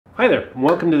Hi there, and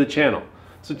welcome to the channel.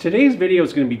 So today's video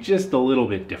is going to be just a little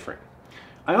bit different.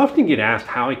 I often get asked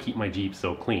how I keep my Jeep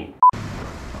so clean.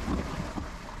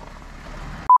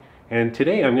 And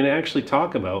today I'm going to actually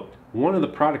talk about one of the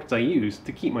products I use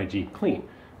to keep my Jeep clean.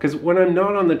 Because when I'm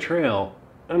not on the trail,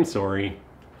 I'm sorry,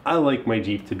 I like my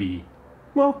Jeep to be,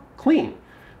 well, clean,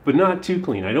 but not too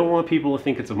clean. I don't want people to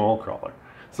think it's a mall crawler.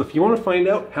 So if you want to find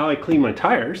out how I clean my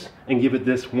tires and give it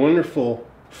this wonderful,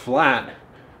 flat,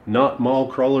 not mall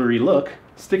crawlery look,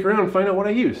 stick around and find out what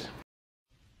I use.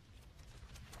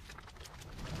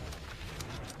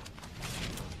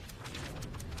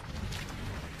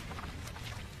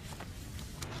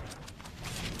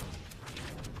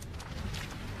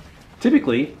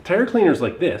 Typically, tire cleaners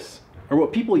like this are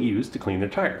what people use to clean their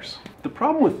tires. The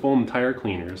problem with foam tire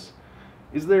cleaners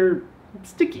is they're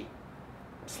sticky,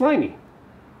 slimy,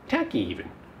 tacky even.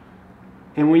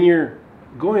 And when you're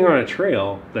going on a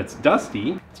trail that's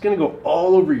dusty, it's going to go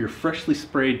all over your freshly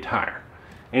sprayed tire.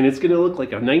 And it's going to look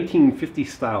like a 1950s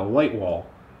style white wall.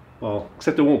 Well,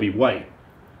 except it won't be white.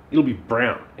 It'll be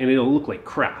brown and it'll look like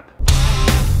crap.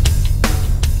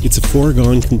 It's a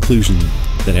foregone conclusion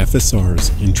that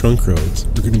FSRs and trunk roads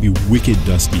are going to be wicked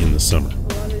dusty in the summer.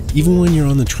 Even when you're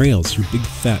on the trails, your big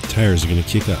fat tires are going to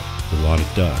kick up a lot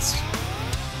of dust.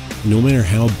 No matter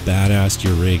how badass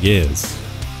your rig is,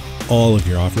 all of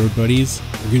your off-road buddies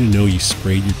are going to know you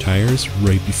sprayed your tires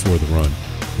right before the run.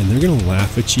 And they're going to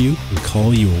laugh at you and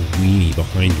call you a weenie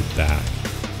behind your back.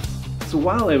 So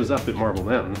while I was up at Marble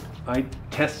Mountain, I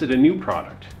tested a new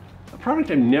product. A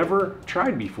product I've never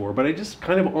tried before, but I just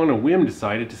kind of on a whim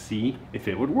decided to see if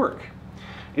it would work.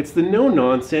 It's the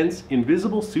no-nonsense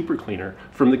invisible super cleaner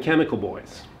from the Chemical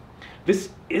Boys.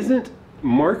 This isn't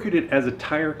marketed as a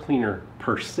tire cleaner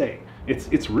per se.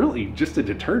 It's really just a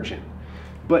detergent.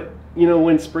 But you know,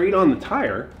 when sprayed on the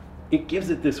tire, it gives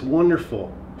it this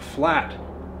wonderful, flat,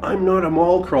 I'm not a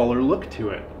mall crawler look to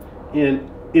it. And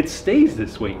it stays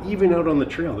this way even out on the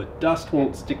trail. The dust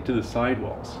won't stick to the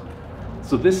sidewalls.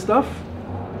 So this stuff,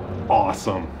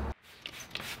 awesome.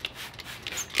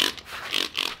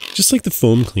 Just like the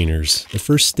foam cleaners, the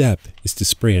first step is to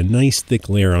spray a nice thick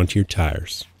layer onto your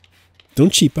tires.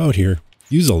 Don't cheap out here,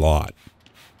 use a lot.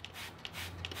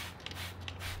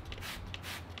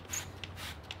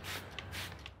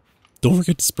 Don't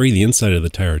forget to spray the inside of the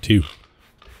tire too.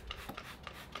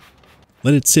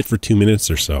 Let it sit for 2 minutes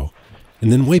or so,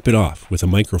 and then wipe it off with a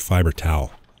microfiber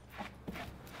towel.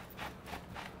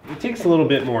 It takes a little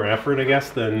bit more effort, I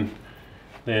guess, than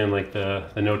like the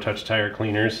no-touch tire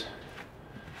cleaners,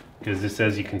 because this,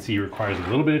 as you can see, requires a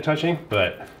little bit of touching,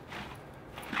 but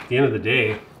at the end of the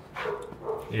day,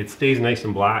 it stays nice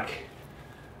and black.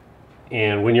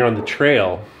 And when you're on the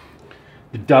trail,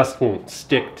 the dust won't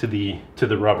stick to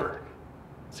the rubber,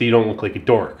 so you don't look like a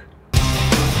dork.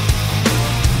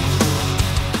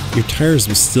 Your tires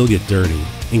will still get dirty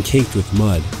and caked with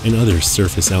mud and other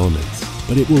surface elements,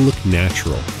 but it will look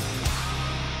natural.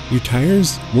 Your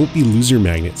tires won't be loser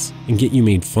magnets and get you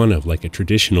made fun of like a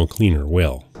traditional cleaner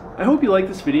will. I hope you like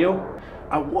this video.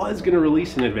 I was going to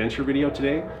release an adventure video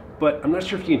today, but I'm not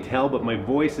sure if you can tell, but my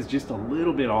voice is just a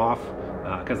little bit off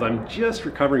because I'm just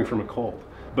recovering from a cold.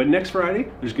 But next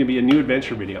Friday, there's going to be a new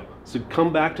adventure video, so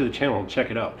come back to the channel and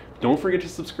check it out. Don't forget to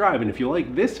subscribe, and if you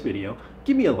like this video,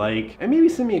 give me a like, and maybe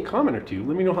send me a comment or two.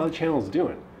 Let me know how the channel is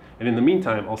doing. And in the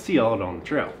meantime, I'll see you out on the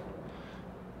trail.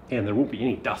 And there won't be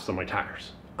any dust on my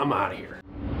tires. I'm out of here.